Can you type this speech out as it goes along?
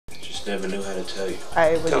Just never knew how to tell you.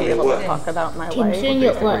 I would be able to talk about my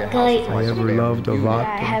life. I ever loved a lot.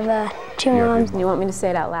 I have two moms. You want me to say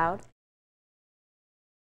it out loud?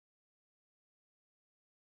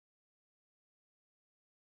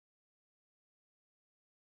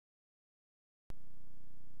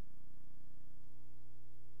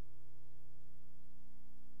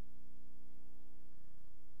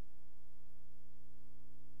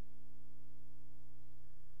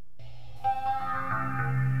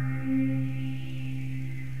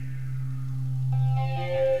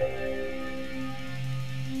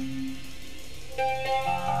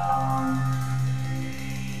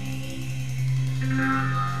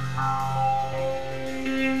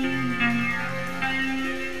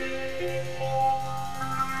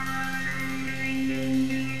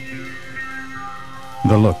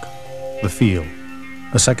 The look, the feel,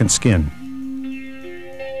 a second skin.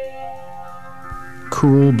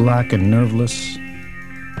 Cool, black, and nerveless,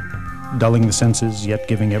 dulling the senses, yet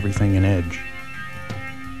giving everything an edge.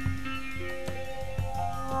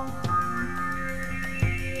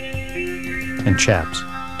 And chaps,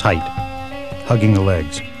 tight, hugging the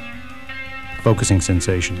legs, focusing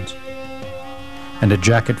sensations. And a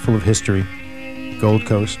jacket full of history, Gold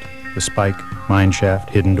Coast, the Spike, Mine Shaft,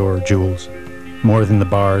 Hidden Door, Jewels. More than the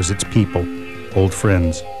bars, it's people, old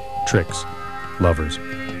friends, tricks, lovers.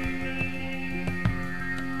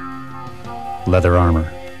 Leather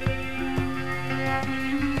armor.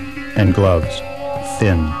 And gloves,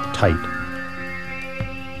 thin, tight.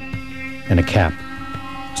 And a cap,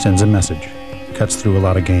 sends a message, cuts through a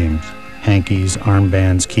lot of games. Hankies,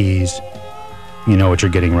 armbands, keys. You know what you're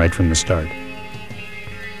getting right from the start.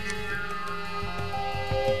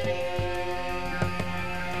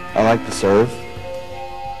 I like to serve.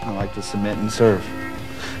 I like to submit and serve.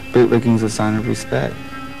 Bootlicking's a sign of respect.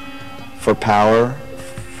 For power,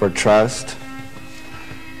 for trust,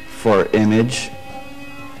 for image.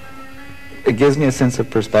 It gives me a sense of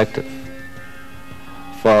perspective.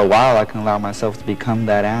 For a while, I can allow myself to become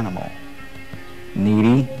that animal.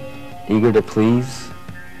 Needy, eager to please,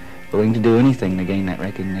 willing to do anything to gain that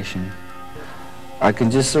recognition. I can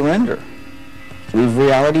just surrender, leave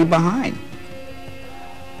reality behind.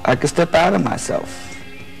 I can step out of myself.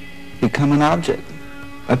 Become an object,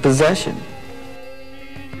 a possession.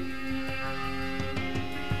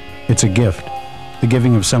 It's a gift, the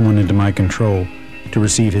giving of someone into my control, to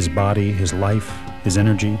receive his body, his life, his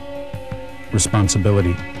energy,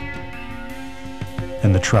 responsibility,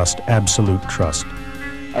 and the trust, absolute trust.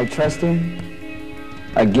 I trust him,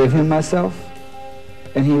 I give him myself,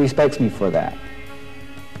 and he respects me for that.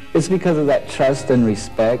 It's because of that trust and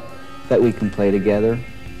respect that we can play together.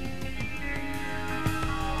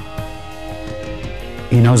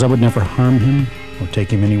 He knows I would never harm him or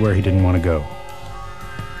take him anywhere he didn't want to go.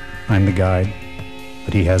 I'm the guide,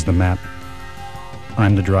 but he has the map.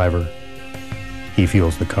 I'm the driver. He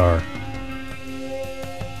fuels the car.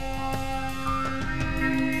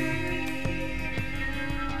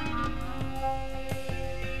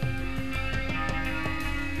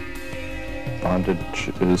 Bondage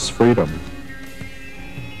is freedom.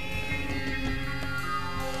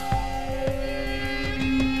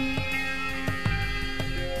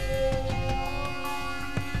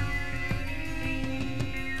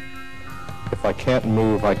 If I can't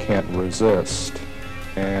move, I can't resist.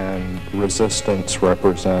 And resistance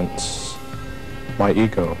represents my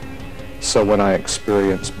ego. So when I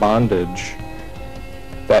experience bondage,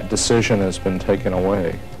 that decision has been taken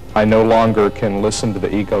away. I no longer can listen to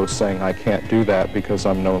the ego saying I can't do that because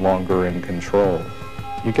I'm no longer in control.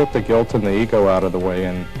 You get the guilt and the ego out of the way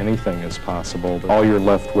and anything is possible. All you're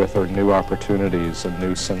left with are new opportunities and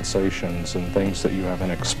new sensations and things that you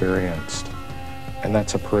haven't experienced. And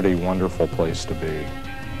that's a pretty wonderful place to be,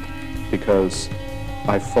 because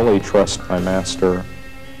I fully trust my master.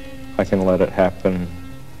 I can let it happen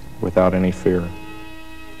without any fear.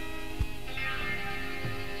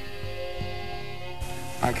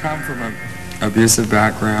 I come from an abusive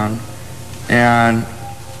background, and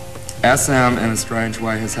SM in a strange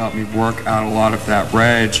way has helped me work out a lot of that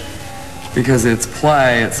rage, because it's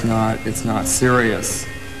play, it's not serious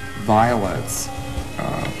violence.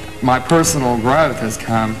 My personal growth has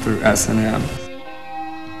come through S&M.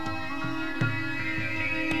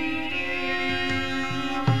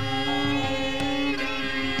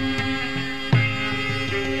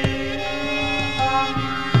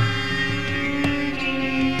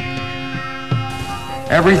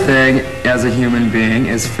 Everything as a human being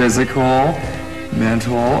is physical,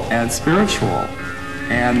 mental, and spiritual.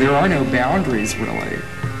 And there are no boundaries, really.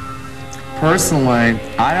 Personally,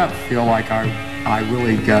 I don't feel like I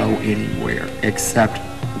really go anywhere except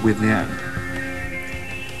within.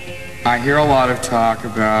 I hear a lot of talk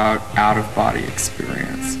about out-of-body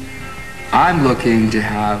experience. I'm looking to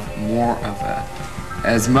have more of it,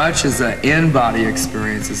 as much as an in-body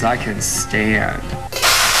experience as I can stand.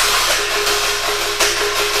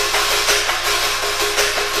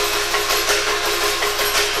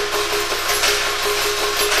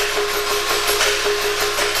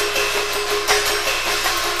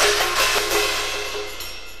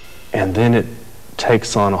 And then it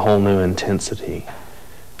takes on a whole new intensity.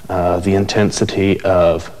 The intensity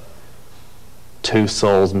of two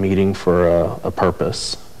souls meeting for a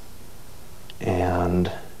purpose.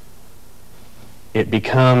 And it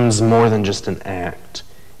becomes more than just an act.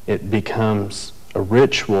 It becomes a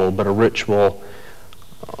ritual, but a ritual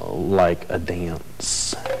like a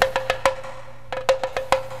dance.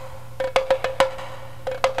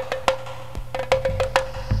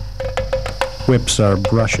 Whips are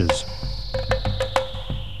brushes,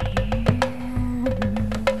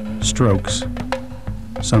 strokes,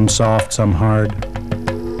 some soft, some hard,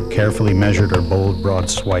 carefully measured or bold, broad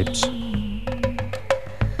swipes.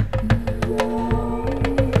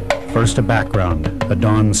 First a background, a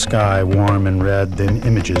dawn sky warm and red, then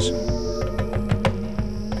images.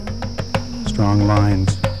 Strong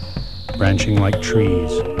lines, branching like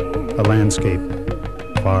trees, a landscape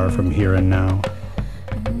far from here and now.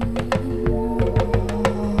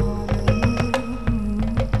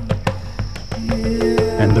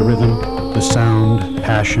 And the rhythm, the sound,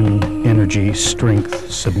 passion, energy,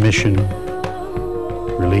 strength, submission,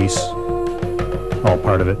 release, all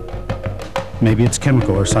part of it. Maybe it's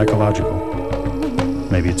chemical or psychological.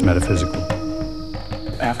 Maybe it's metaphysical.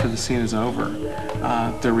 After the scene is over,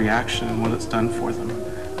 their reaction and what it's done for them.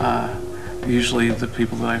 Usually the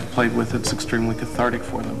people that I've played with, it's extremely cathartic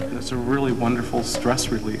for them. And it's a really wonderful stress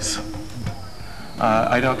release.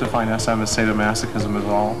 I don't define SM as sadomasochism at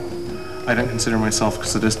all. I don't consider myself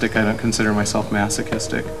sadistic. I don't consider myself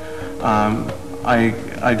masochistic.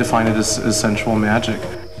 I define it as sensual magic.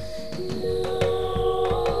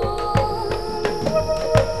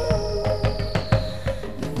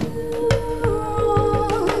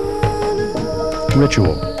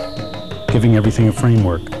 Ritual, giving everything a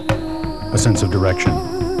framework, a sense of direction.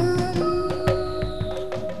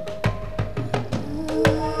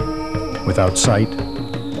 Without sight,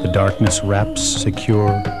 the darkness wraps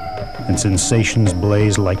secure, and sensations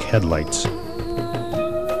blaze like headlights.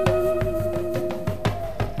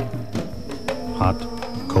 Hot,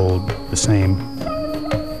 cold, the same.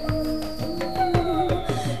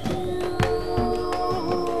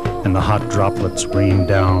 And the hot droplets rain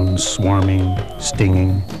down, swarming,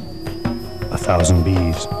 stinging, 1,000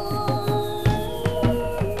 bees.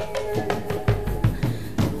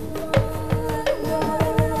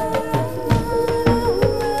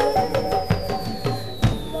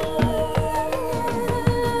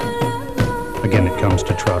 Again, it comes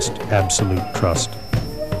to trust, absolute trust.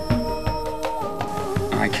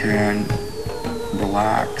 I can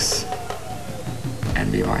relax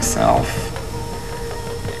and be myself.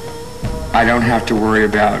 I don't have to worry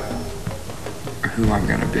about who I'm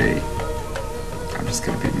going to be. I'm just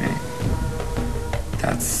going to be me.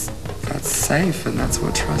 That's safe, and that's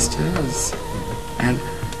what trust is. And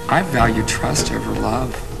I value trust over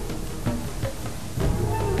love.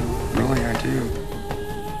 Really, I do.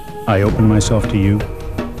 I open myself to you.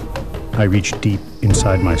 I reach deep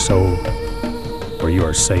inside my soul, where you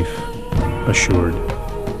are safe, assured,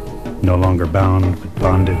 no longer bound, but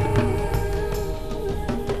bonded.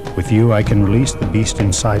 With you, I can release the beast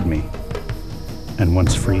inside me, and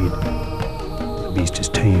once freed, the beast is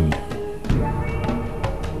tamed.